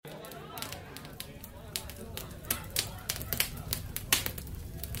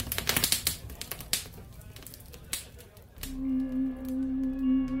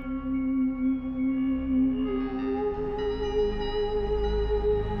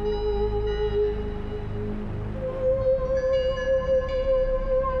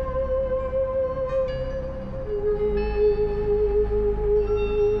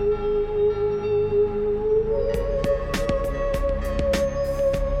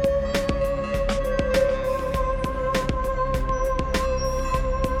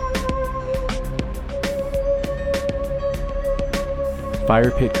Fire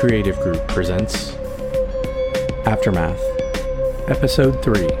Pit Creative Group presents Aftermath, Episode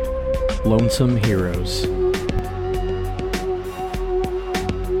 3, Lonesome Heroes.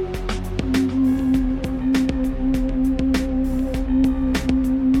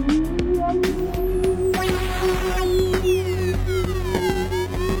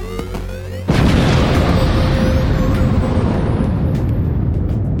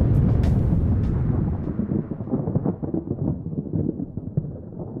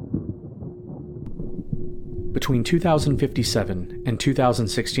 Between 2057 and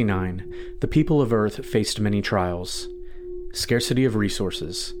 2069, the people of Earth faced many trials: scarcity of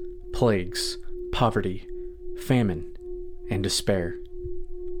resources, plagues, poverty, famine, and despair.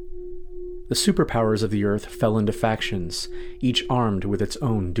 The superpowers of the Earth fell into factions, each armed with its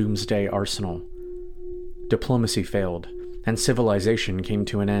own doomsday arsenal. Diplomacy failed, and civilization came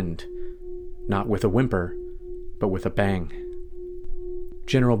to an end, not with a whimper, but with a bang.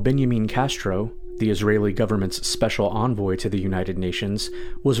 General Benjamin Castro, the Israeli government's special envoy to the United Nations,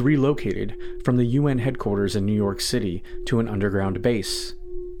 was relocated from the UN headquarters in New York City to an underground base.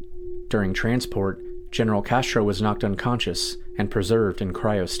 During transport, General Castro was knocked unconscious and preserved in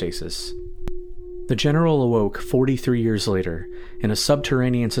cryostasis. The general awoke 43 years later in a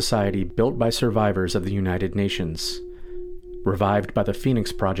subterranean society built by survivors of the United Nations. Revived by the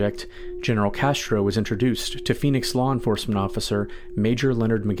Phoenix Project, General Castro was introduced to Phoenix law enforcement officer Major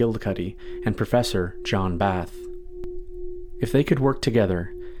Leonard McGillicuddy and Professor John Bath. If they could work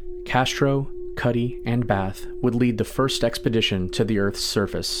together, Castro, Cuddy, and Bath would lead the first expedition to the Earth's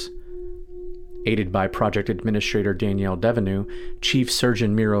surface. Aided by Project Administrator Danielle Devenu, Chief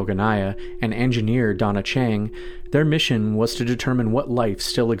Surgeon Miro Ganaya, and Engineer Donna Chang, their mission was to determine what life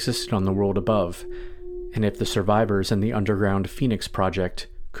still existed on the world above, and if the survivors in the underground Phoenix Project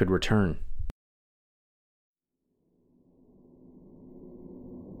could return.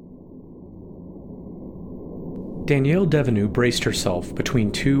 Danielle Devenu braced herself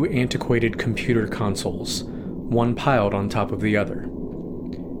between two antiquated computer consoles, one piled on top of the other.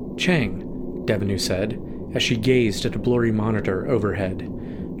 "Chang," Devenu said, as she gazed at a blurry monitor overhead.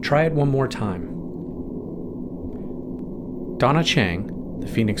 "Try it one more time." Donna Chang, the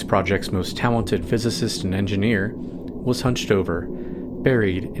Phoenix Project's most talented physicist and engineer, was hunched over,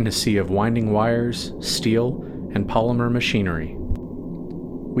 buried in a sea of winding wires, steel, and polymer machinery.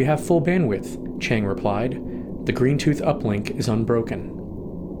 "We have full bandwidth," Chang replied. "The green-tooth uplink is unbroken."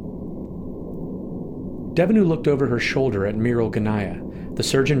 Devenu looked over her shoulder at Miro Ganaya, the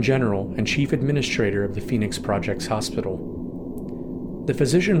Surgeon General and Chief Administrator of the Phoenix Project's hospital. The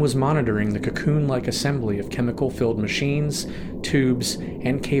physician was monitoring the cocoon-like assembly of chemical-filled machines, tubes,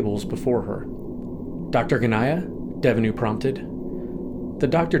 and cables before her. "Dr. Ganaya?" Devenu prompted. The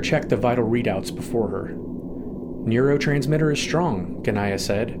doctor checked the vital readouts before her. "Neurotransmitter is strong," Ganaya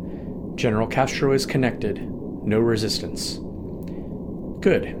said. "General Castro is connected. No resistance."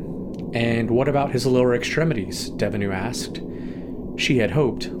 "Good. And what about his lower extremities?" Devenu asked. She had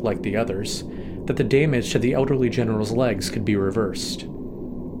hoped, like the others, that the damage to the elderly general's legs could be reversed.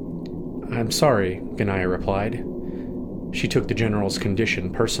 "I'm sorry," Ganaya replied. She took the general's condition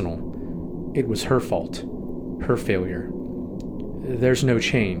personal. It was her fault, her failure. "There's no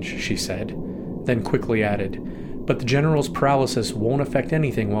change," she said, then quickly added, "but the general's paralysis won't affect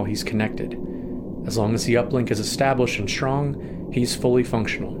anything while he's connected. As long as the uplink is established and strong, he's fully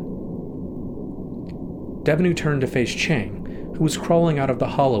functional." Devenu turned to face Chang, who was crawling out of the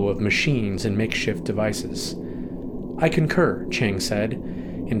hollow of machines and makeshift devices. "I concur," Chang said.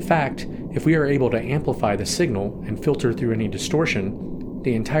 "In fact, if we are able to amplify the signal and filter through any distortion,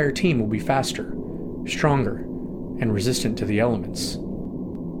 the entire team will be faster, stronger, and resistant to the elements."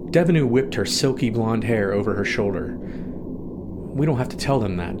 Devenu whipped her silky blonde hair over her shoulder. "We don't have to tell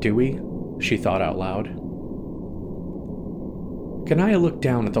them that, do we?" she thought out loud. Ganaya looked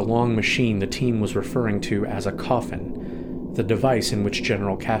down at the long machine the team was referring to as a coffin, the device in which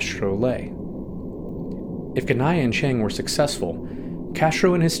General Castro lay. If Ganaya and Chang were successful,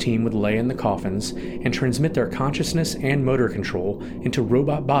 Castro and his team would lay in the coffins and transmit their consciousness and motor control into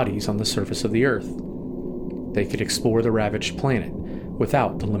robot bodies on the surface of the Earth. They could explore the ravaged planet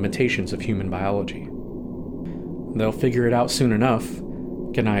without the limitations of human biology. "They'll figure it out soon enough,"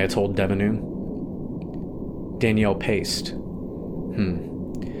 Ganaya told Devenu. Danielle paced.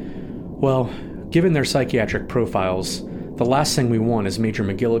 Well, given their psychiatric profiles, the last thing we want is Major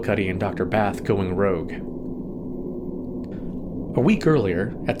McGillicuddy and Dr. Bath going rogue." A week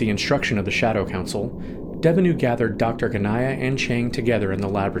earlier, at the instruction of the Shadow Council, Devenu gathered Dr. Ganaya and Chang together in the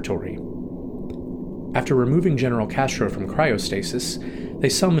laboratory. After removing General Castro from cryostasis, they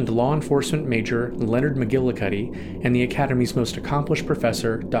summoned Law Enforcement Major Leonard McGillicuddy and the Academy's most accomplished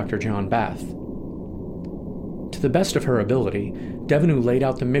professor, Dr. John Bath. To the best of her ability, Devenu laid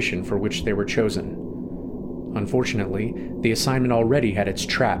out the mission for which they were chosen. Unfortunately, the assignment already had its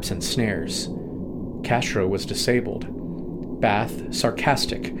traps and snares. Castro was disabled. Bath,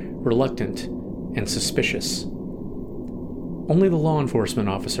 sarcastic, reluctant, and suspicious. Only the law enforcement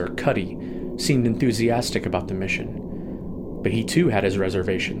officer, Cuddy, seemed enthusiastic about the mission, but he too had his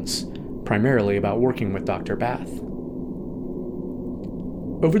reservations, primarily about working with Dr. Bath.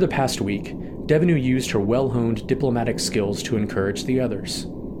 Over the past week, Devenu used her well-honed diplomatic skills to encourage the others.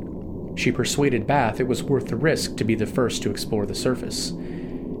 She persuaded Bath it was worth the risk to be the first to explore the surface,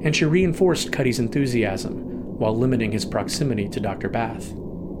 and she reinforced Cuddy's enthusiasm while limiting his proximity to Dr. Bath.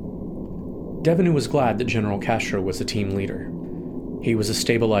 Devenu was glad that General Castro was the team leader. He was a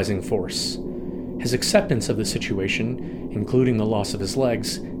stabilizing force. His acceptance of the situation, including the loss of his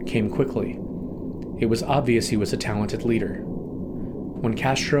legs, came quickly. It was obvious he was a talented leader. When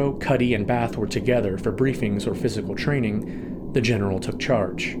Castro, Cuddy, and Bath were together for briefings or physical training, the general took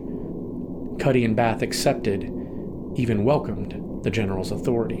charge. Cuddy and Bath accepted, even welcomed, the general's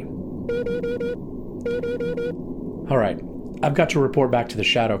authority. "All right, I've got to report back to the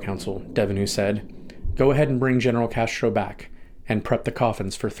Shadow Council," Devenu said. "Go ahead and bring General Castro back, and prep the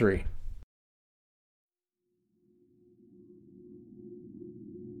coffins for 3.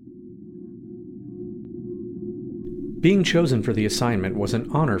 Being chosen for the assignment was an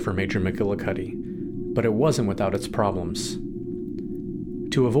honor for Major McGillicuddy, but it wasn't without its problems.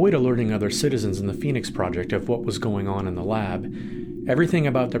 To avoid alerting other citizens in the Phoenix Project of what was going on in the lab, everything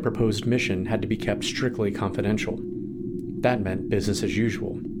about the proposed mission had to be kept strictly confidential. That meant business as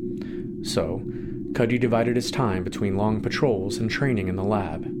usual. So, Cuddy divided his time between long patrols and training in the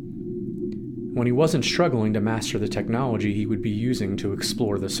lab. When he wasn't struggling to master the technology he would be using to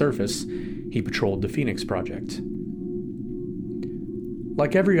explore the surface, he patrolled the Phoenix Project.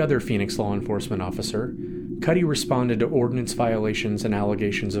 Like every other Phoenix law enforcement officer, Cuddy responded to ordnance violations and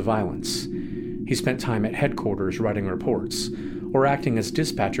allegations of violence. He spent time at headquarters writing reports, or acting as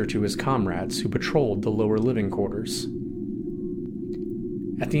dispatcher to his comrades who patrolled the lower living quarters.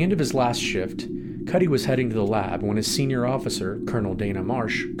 At the end of his last shift, Cuddy was heading to the lab when his senior officer, Colonel Dana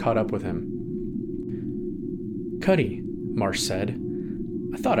Marsh, caught up with him. "Cuddy," Marsh said,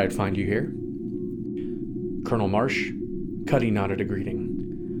 "I thought I'd find you here." "Colonel Marsh?" Cuddy nodded a greeting.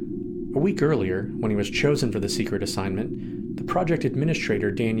 A week earlier, when he was chosen for the secret assignment, the project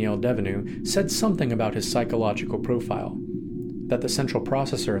administrator Danielle Devenu said something about his psychological profile, that the central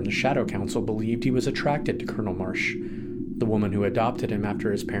processor in the Shadow Council believed he was attracted to Colonel Marsh, the woman who adopted him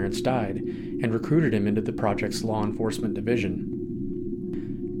after his parents died and recruited him into the project's law enforcement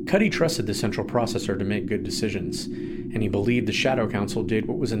division. Cuddy trusted the central processor to make good decisions, and he believed the Shadow Council did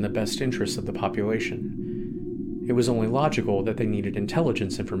what was in the best interests of the population. It was only logical that they needed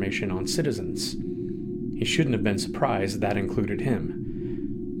intelligence information on citizens. He shouldn't have been surprised that included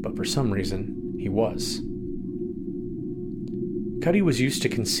him, but for some reason, he was. Cuddy was used to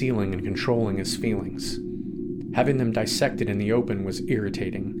concealing and controlling his feelings. Having them dissected in the open was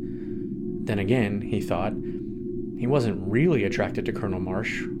irritating. Then again, he thought, he wasn't really attracted to Colonel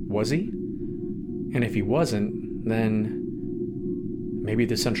Marsh, was he? And if he wasn't, then maybe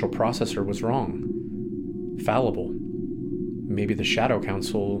the central processor was wrong. Fallible. Maybe the Shadow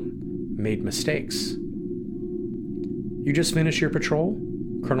Council made mistakes. "You just finished your patrol?"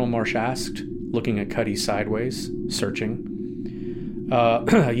 Colonel Marsh asked, looking at Cuddy sideways, searching.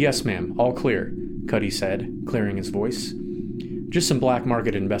 Yes, ma'am, all clear," Cuddy said, clearing his voice. "Just some black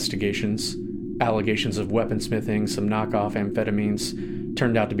market investigations. Allegations of weaponsmithing, some knockoff amphetamines.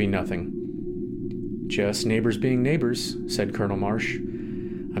 Turned out to be nothing." "Just neighbors being neighbors," said Colonel Marsh.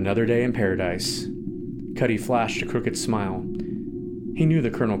 "Another day in paradise." Cuddy flashed a crooked smile. He knew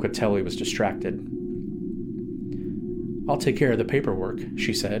the colonel could tell he was distracted. "I'll take care of the paperwork,"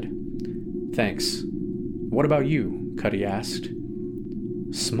 she said. "Thanks. What about you?" Cuddy asked.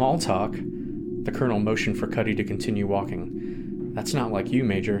 "Small talk." The colonel motioned for Cuddy to continue walking. "That's not like you,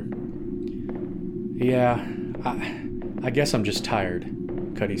 Major." "Yeah, I guess I'm just tired,"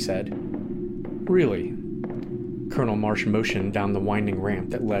 Cuddy said. "Really?" Colonel Marsh motioned down the winding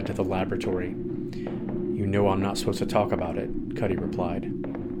ramp that led to the laboratory. "You know I'm not supposed to talk about it," Cuddy replied.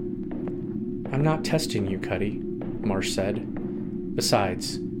 "I'm not testing you, Cuddy," Marsh said.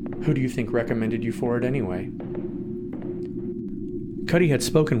 "Besides, who do you think recommended you for it anyway?" Cuddy had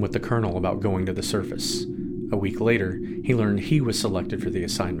spoken with the colonel about going to the surface. A week later, he learned he was selected for the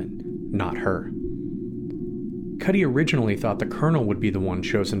assignment, not her. Cuddy originally thought the colonel would be the one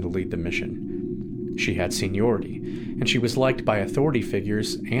chosen to lead the mission. She had seniority, and she was liked by authority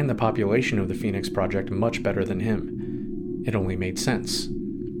figures and the population of the Phoenix Project much better than him. It only made sense.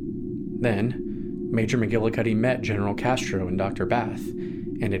 Then, Major McGillicuddy met General Castro and Dr. Bath,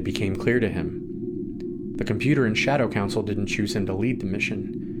 and it became clear to him. The computer and Shadow Council didn't choose him to lead the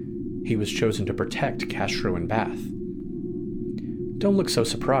mission. He was chosen to protect Castro and Bath. "Don't look so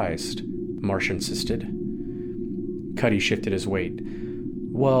surprised," Marsh insisted. Cuddy shifted his weight.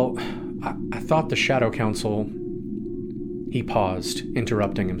 "Well, I thought the Shadow Council..." He paused,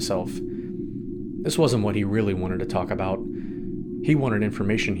 interrupting himself. This wasn't what he really wanted to talk about. He wanted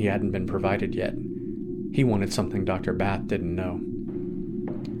information he hadn't been provided yet. He wanted something Dr. Bath didn't know.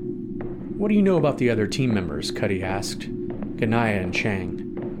 "What do you know about the other team members?" Cuddy asked. "Ganaya and Chang."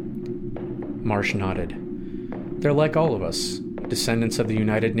 Marsh nodded. "They're like all of us, descendants of the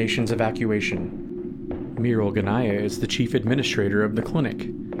United Nations evacuation. Miral Ganaya is the chief administrator of the clinic.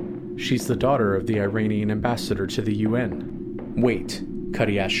 She's the daughter of the Iranian ambassador to the UN. "Wait,"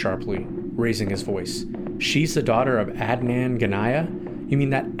 Cuddy asked sharply, raising his voice. "She's the daughter of Adnan Ganaya? You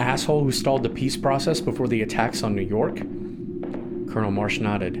mean that asshole who stalled the peace process before the attacks on New York?" Colonel Marsh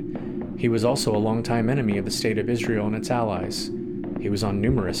nodded. He was also a longtime enemy of the State of Israel and its allies. He was on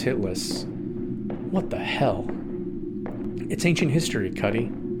numerous hit lists. "What the hell?" "It's ancient history,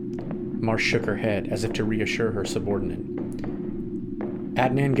 Cuddy." Marsh shook her head as if to reassure her subordinate.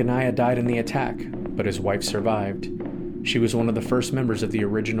 "Adnan Ganaya died in the attack, but his wife survived. She was one of the first members of the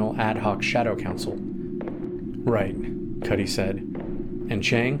original ad hoc Shadow Council." "Right," Cuddy said. "And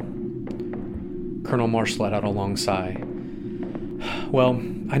Chang?" Colonel Marsh let out a long sigh. "Well,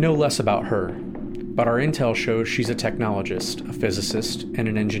 I know less about her, but our intel shows she's a technologist, a physicist, and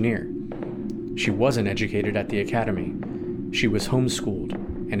an engineer. She wasn't educated at the academy. She was homeschooled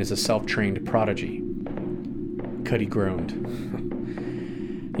and is a self-trained prodigy." Cuddy groaned.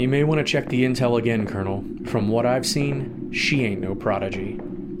 "You may want to check the intel again, Colonel. From what I've seen, she ain't no prodigy."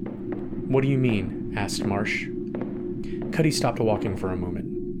 "What do you mean?" asked Marsh. Cuddy stopped walking for a moment.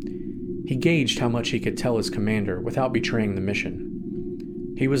 He gauged how much he could tell his commander without betraying the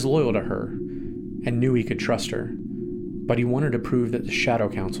mission. He was loyal to her, and knew he could trust her, but he wanted to prove that the Shadow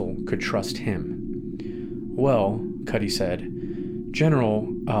Council could trust him. "Well," Cuddy said,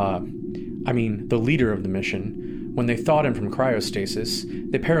 the leader of the mission, when they thawed him from cryostasis,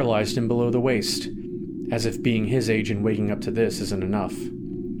 they paralyzed him below the waist, as if being his age and waking up to this isn't enough."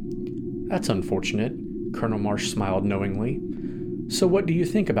 "That's unfortunate," Colonel Marsh smiled knowingly. "So what do you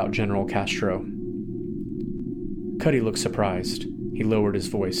think about General Castro?" Cuddy looked surprised. He lowered his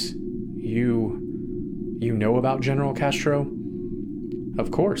voice. You know about General Castro?"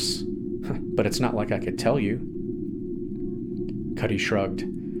 "Of course, but it's not like I could tell you." Cuddy shrugged.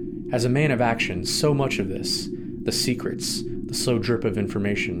 As a man of action, so much of this, the secrets, the slow drip of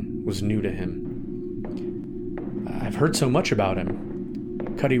information, was new to him. "I've heard so much about him."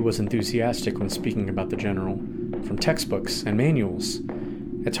 Cuddy was enthusiastic when speaking about the general, from textbooks and manuals.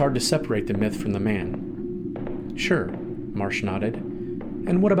 It's hard to separate the myth from the man. "Sure," Marsh nodded.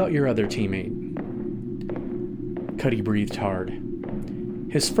 "And what about your other teammate?" Cuddy breathed hard.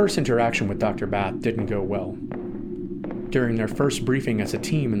 His first interaction with Dr. Bath didn't go well. During their first briefing as a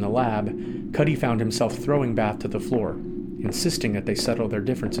team in the lab, Cuddy found himself throwing Bath to the floor, insisting that they settle their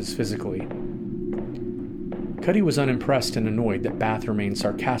differences physically. Cuddy was unimpressed and annoyed that Bath remained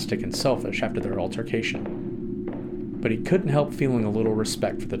sarcastic and selfish after their altercation. But he couldn't help feeling a little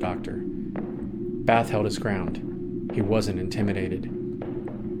respect for the doctor. Bath held his ground. He wasn't intimidated.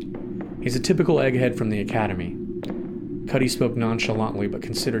 "He's a typical egghead from the academy." Cuddy spoke nonchalantly but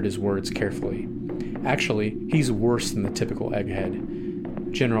considered his words carefully. "Actually, he's worse than the typical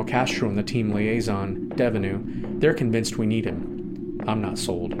egghead. General Castro and the team liaison, Devenu, they're convinced we need him. I'm not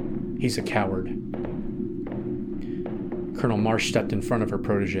sold. He's a coward." Colonel Marsh stepped in front of her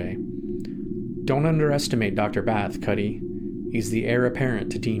protege. "Don't underestimate Dr. Bath, Cuddy. He's the heir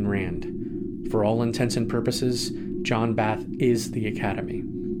apparent to Dean Rand. For all intents and purposes, John Bath is the academy,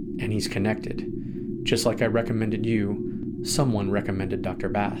 and he's connected. Just like I recommended you, someone recommended Dr.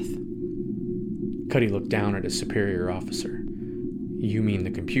 Bath." Cuddy looked down at his superior officer. "You mean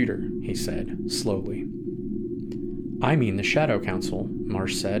the computer," he said, slowly. "I mean the Shadow Council,"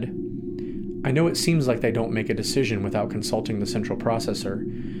 Marsh said. "I know it seems like they don't make a decision without consulting the central processor,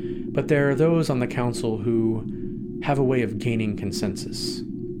 but there are those on the council who have a way of gaining consensus."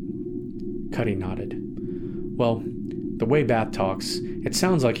 Cuddy nodded. "Well, the way Bath talks, it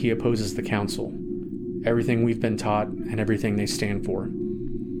sounds like he opposes the council, everything we've been taught and everything they stand for.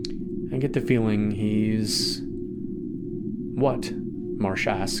 I get the feeling he's..." "What?" Marsh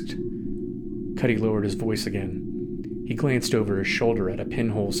asked. Cuddy lowered his voice again. He glanced over his shoulder at a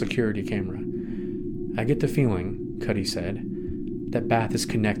pinhole security camera. I get the feeling, Cuddy said, that Bath is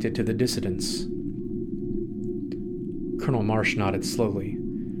connected to the dissidents. Colonel Marsh nodded slowly.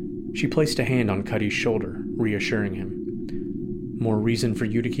 She placed a hand on Cuddy's shoulder, reassuring him. More reason for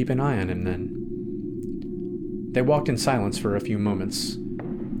you to keep an eye on him, then. They walked in silence for a few moments.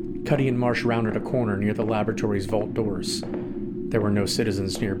 Cuddy and Marsh rounded a corner near the laboratory's vault doors. There were no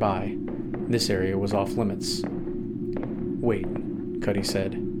citizens nearby. This area was off limits. Wait, Cuddy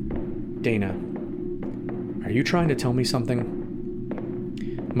said. Dana, are you trying to tell me something?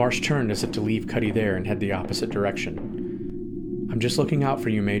 Marsh turned as if to leave Cuddy there and head the opposite direction. I'm just looking out for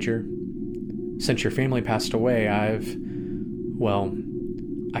you, Major. Since your family passed away, I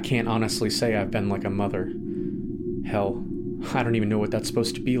can't honestly say I've been like a mother. Hell, I don't even know what that's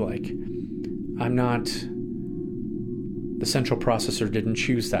supposed to be like. I'm not... The central processor didn't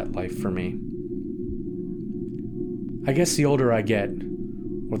choose that life for me. I guess the older I get,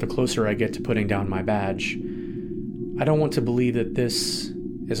 or the closer I get to putting down my badge, I don't want to believe that this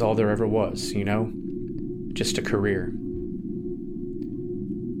is all there ever was, you know? Just a career.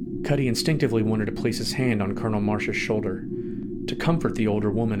 Cuddy instinctively wanted to place his hand on Colonel Marsh's shoulder, to comfort the older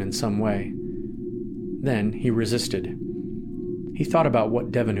woman in some way. Then he resisted. He thought about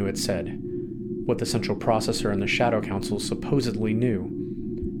what Devenu had said, what the Central Processor and the Shadow Council supposedly knew,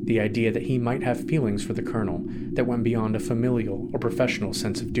 the idea that he might have feelings for the Colonel that went beyond a familial or professional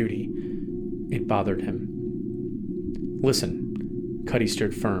sense of duty. It bothered him. Listen, Cuddy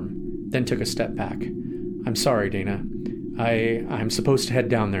stood firm, then took a step back. I'm sorry, Dana. I'm supposed to head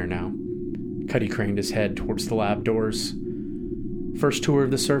down there now. Cuddy craned his head towards the lab doors. First tour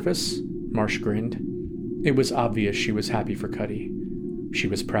of the surface? Marsh grinned. It was obvious she was happy for Cuddy. She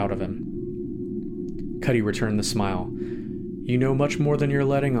was proud of him. Cuddy returned the smile. You know much more than you're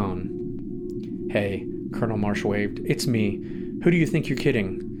letting on. Hey, Colonel Marsh waved. It's me. Who do you think you're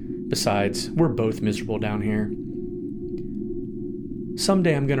kidding? Besides, we're both miserable down here.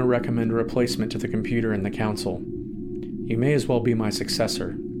 Someday I'm going to recommend a replacement to the computer in the council. You may as well be my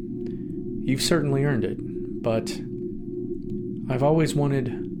successor. You've certainly earned it, but I've always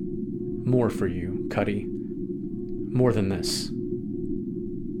wanted more for you, Cuddy. More than this.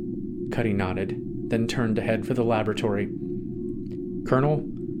 Cuddy nodded, then turned to head for the laboratory. Colonel?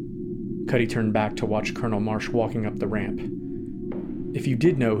 Cuddy turned back to watch Colonel Marsh walking up the ramp. If you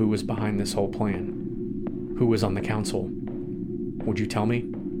did know who was behind this whole plan, who was on the council, would you tell me?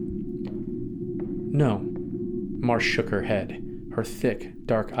 No. Marsh shook her head, her thick,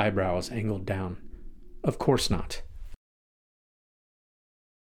 dark eyebrows angled down. Of course not.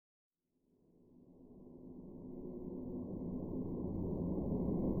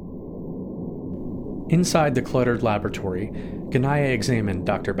 Inside the cluttered laboratory, Ganaya examined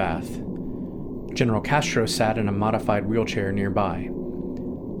Dr. Bath. General Castro sat in a modified wheelchair nearby.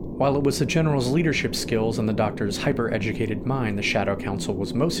 While it was the General's leadership skills and the doctor's hyper-educated mind the Shadow Council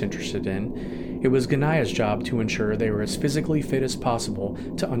was most interested in, it was Ganaya's job to ensure they were as physically fit as possible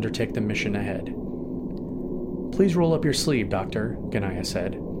to undertake the mission ahead. Please roll up your sleeve, Doctor, Ganaya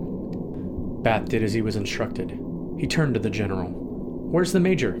said. Bath did as he was instructed. He turned to the General. Where's the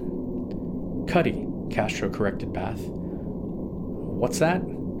Major? Cuddy, Castro corrected Bath. What's that?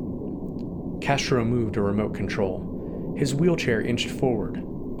 Castro moved a remote control. His wheelchair inched forward,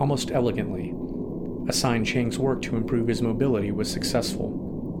 almost elegantly. A sign Chang's work to improve his mobility was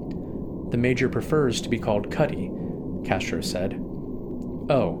successful. The Major prefers to be called Cuddy, Castro said.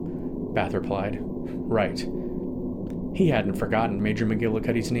 Oh, Bath replied. Right. He hadn't forgotten Major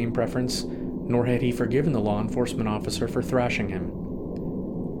McGillicuddy's name preference, nor had he forgiven the law enforcement officer for thrashing him.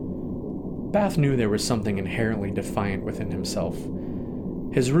 Bath knew there was something inherently defiant within himself.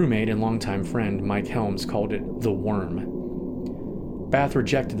 His roommate and longtime friend, Mike Helms, called it the worm. Bath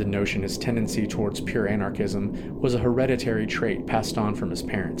rejected the notion his tendency towards pure anarchism was a hereditary trait passed on from his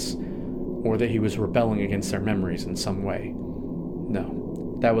parents, or that he was rebelling against their memories in some way.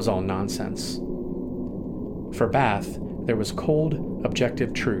 No, that was all nonsense. For Bath, there was cold,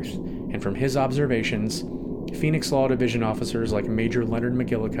 objective truth, and from his observations, Phoenix Law Division officers like Major Leonard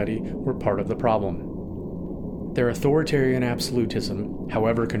McGillicuddy were part of the problem. Their authoritarian absolutism,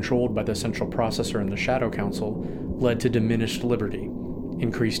 however controlled by the Central Processor and the Shadow Council, led to diminished liberty,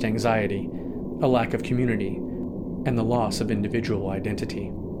 increased anxiety, a lack of community, and the loss of individual identity.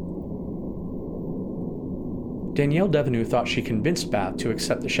 Danielle Devenu thought she convinced Bath to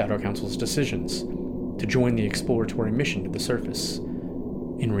accept the Shadow Council's decisions, to join the exploratory mission to the surface.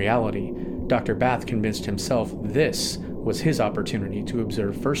 In reality, Dr. Bath convinced himself this was his opportunity to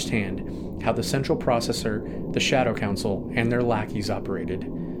observe firsthand how the Central Processor, the Shadow Council, and their lackeys operated.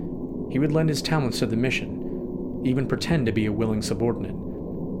 He would lend his talents to the mission, even pretend to be a willing subordinate,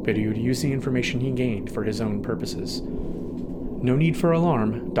 but he would use the information he gained for his own purposes. "No need for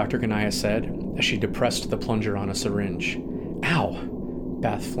alarm," Dr. Ganaya said, as she depressed the plunger on a syringe. "Ow!"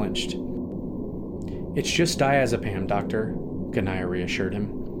 Bath flinched. "It's just diazepam, Doctor," Ganaya reassured him.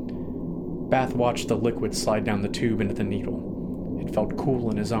 Bath watched the liquid slide down the tube into the needle. It felt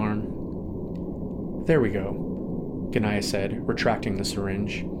cool in his arm. "There we go," Ganaya said, retracting the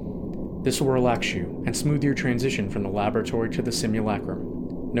syringe. "This will relax you and smooth your transition from the laboratory to the simulacrum.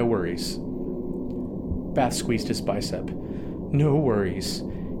 No worries." Bath squeezed his bicep. "No worries."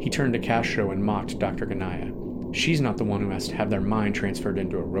 He turned to Castro and mocked Dr. Ganaya. She's not the one who has to have their mind transferred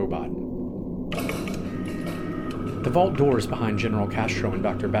into a robot. The vault doors behind General Castro and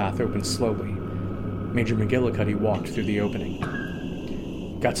Dr. Bath opened slowly. Major McGillicuddy walked through the opening.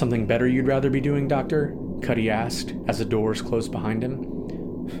 "Got something better you'd rather be doing, Doctor?" Cuddy asked as the doors closed behind him.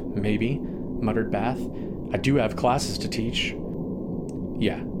 "Maybe," muttered Bath. "I do have classes to teach."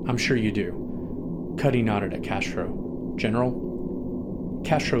 "Yeah, I'm sure you do." Cuddy nodded at Castro. "General?"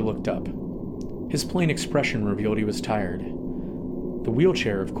 Castro looked up. His plain expression revealed he was tired. The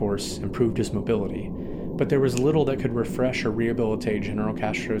wheelchair, of course, improved his mobility, but there was little that could refresh or rehabilitate General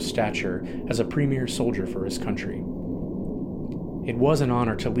Castro's stature as a premier soldier for his country. It was an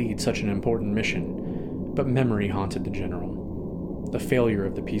honor to lead such an important mission, but memory haunted the general. The failure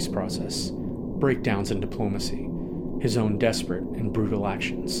of the peace process, breakdowns in diplomacy, his own desperate and brutal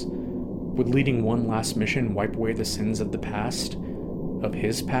actions. Would leading one last mission wipe away the sins of the past? Of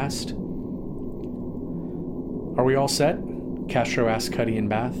his past? "Are we all set?" Castro asked Cuddy and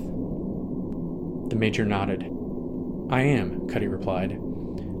Bath. The major nodded. "I am," Cuddy replied.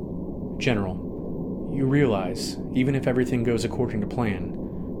 "General, you realize, even if everything goes according to plan,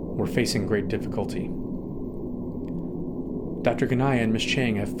 we're facing great difficulty." "Dr. Ganaya and Miss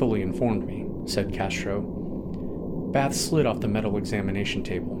Chang have fully informed me," said Castro. Bath slid off the metal examination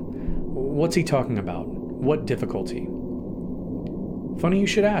table. "What's he talking about? What difficulty?" "Funny you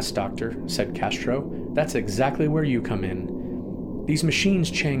should ask, Doctor," said Castro. "That's exactly where you come in. These machines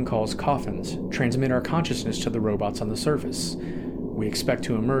Chang calls coffins transmit our consciousness to the robots on the surface. We expect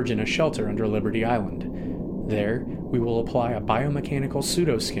to emerge in a shelter under Liberty Island. There, we will apply a biomechanical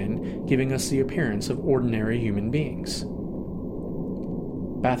pseudoskin, giving us the appearance of ordinary human beings."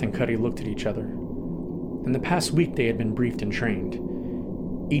 Bath and Cuddy looked at each other. In the past week they had been briefed and trained.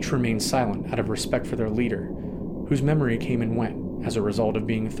 Each remained silent out of respect for their leader, whose memory came and went as a result of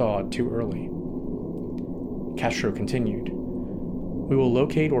being thawed too early. Castro continued. "We will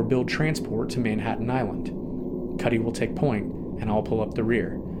locate or build transport to Manhattan Island. Cuddy will take point, and I'll pull up the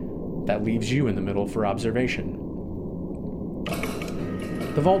rear. That leaves you in the middle for observation."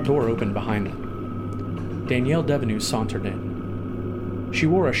 The vault door opened behind them. Danielle Devenu sauntered in. She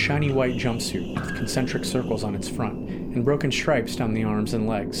wore a shiny white jumpsuit with concentric circles on its front and broken stripes down the arms and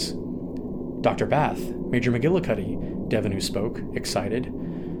legs. "Dr. Bath, Major McGillicuddy," Devenu spoke, excited.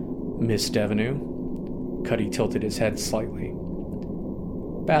 "Miss Devenu?" Cuddy tilted his head slightly.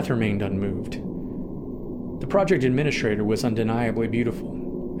 Bath remained unmoved. The project administrator was undeniably beautiful,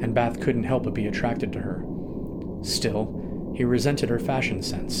 and Bath couldn't help but be attracted to her. Still, he resented her fashion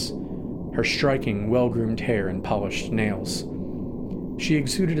sense, her striking, well-groomed hair and polished nails. She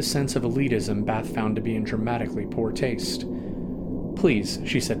exuded a sense of elitism Bath found to be in dramatically poor taste. "Please,"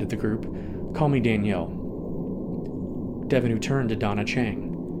 she said to the group, "call me Danielle." Devenu turned to Donna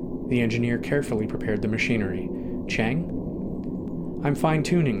Chang. The engineer carefully prepared the machinery. "Chang?" "I'm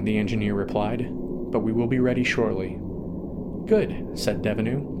fine-tuning," the engineer replied, "but we will be ready shortly." "Good," said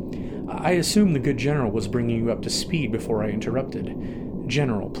Devenu. "I assume the good general was bringing you up to speed before I interrupted.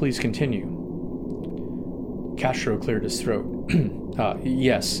 General, please continue." Castro cleared his throat.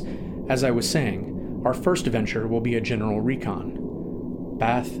 Yes, as I was saying, our first venture will be a general recon.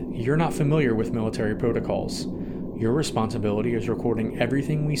 Bath, you're not familiar with military protocols. Your responsibility is recording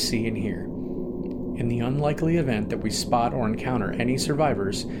everything we see and hear. In the unlikely event that we spot or encounter any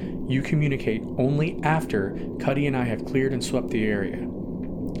survivors, you communicate only after Cuddy and I have cleared and swept the area.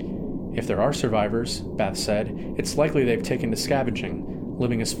 If there are survivors, Bath said, it's likely they've taken to scavenging,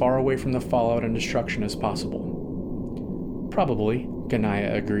 living as far away from the fallout and destruction as possible. Probably,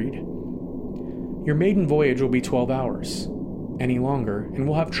 Ganaya agreed. Your maiden voyage will be 12 hours. Any longer, and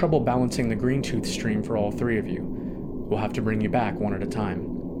we'll have trouble balancing the Greentooth stream for all three of you. We'll have to bring you back one at a time.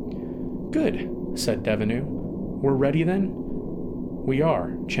 Good, said Devenu. We're ready then? We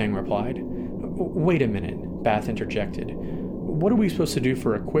are, Chang replied. Wait a minute, Bath interjected. What are we supposed to do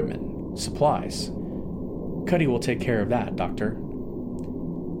for equipment, supplies? Cuddy will take care of that, Doctor.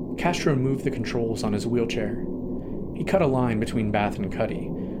 Castro moved the controls on his wheelchair. He cut a line between Bath and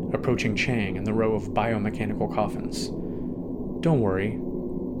Cuddy, approaching Chang and the row of biomechanical coffins. Don't worry.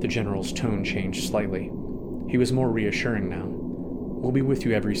 The general's tone changed slightly. He was more reassuring now. We'll be with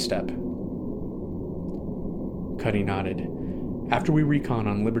you every step. Cuddy nodded. After we recon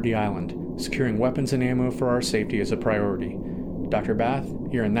on Liberty Island, securing weapons and ammo for our safety is a priority. Dr. Bath,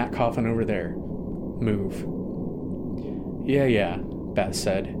 you're in that coffin over there. Move. Yeah, Bath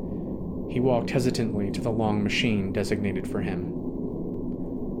said. He walked hesitantly to the long machine designated for him.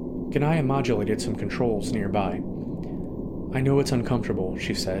 Ganaya modulated some controls nearby. I know it's uncomfortable,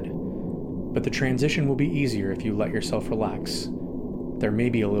 she said, but the transition will be easier if you let yourself relax. There may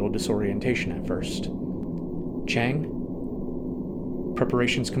be a little disorientation at first. Chang?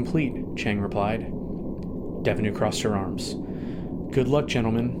 Preparations complete, Chang replied. Devenu crossed her arms. Good luck,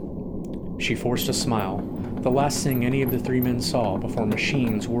 gentlemen. She forced a smile, the last thing any of the three men saw before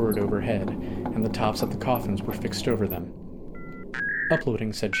machines whirred overhead and the tops of the coffins were fixed over them.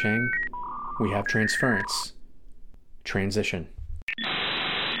 Uploading, said Chang. We have transference. Transition.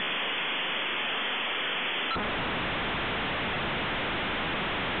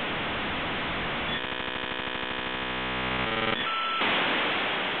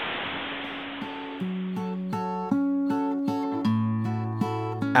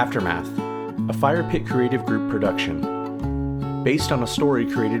 Aftermath, a Fire Pit Creative Group production. Based on a story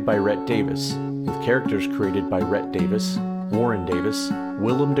created by Rhett Davis, with characters created by Rhett Davis, Warren Davis,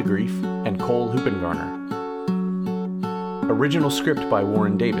 Willem de Grief, and Cole Hoopengarner. Original script by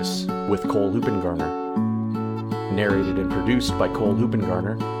Warren Davis, with Cole Hoopengarner. Narrated and produced by Cole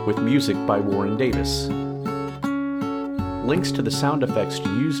Hoopengarner, with music by Warren Davis. Links to the sound effects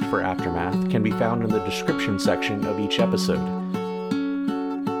used for Aftermath can be found in the description section of each episode.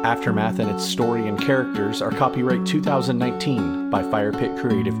 Aftermath and its story and characters are copyright 2019 by Fire Pit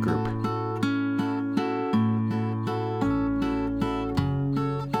Creative Group.